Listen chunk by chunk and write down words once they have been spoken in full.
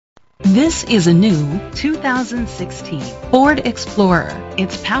This is a new 2016 Ford Explorer.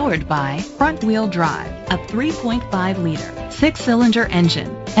 It's powered by front-wheel drive, a 3.5-liter, 6-cylinder engine,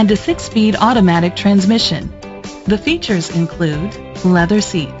 and a 6-speed automatic transmission. The features include leather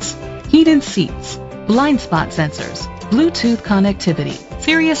seats, heated seats, blind spot sensors, Bluetooth connectivity,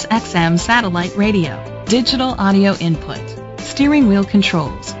 Sirius XM satellite radio, digital audio input, steering wheel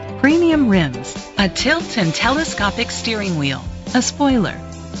controls, premium rims, a tilt and telescopic steering wheel, a spoiler.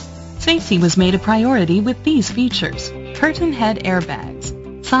 Safety was made a priority with these features: curtain head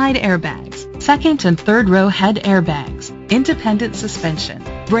airbags, side airbags, second and third row head airbags, independent suspension,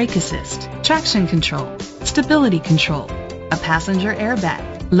 brake assist, traction control, stability control, a passenger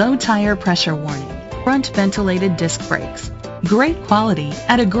airbag, low tire pressure warning, front ventilated disc brakes. Great quality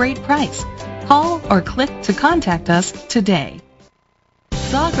at a great price. Call or click to contact us today.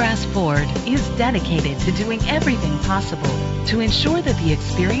 Sawgrass Ford is dedicated to doing everything possible to ensure that the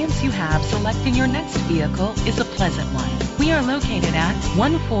experience you have selecting your next vehicle is a pleasant one. We are located at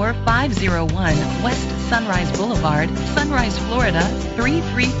 14501 West Sunrise Boulevard, Sunrise, Florida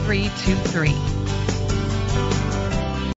 33323.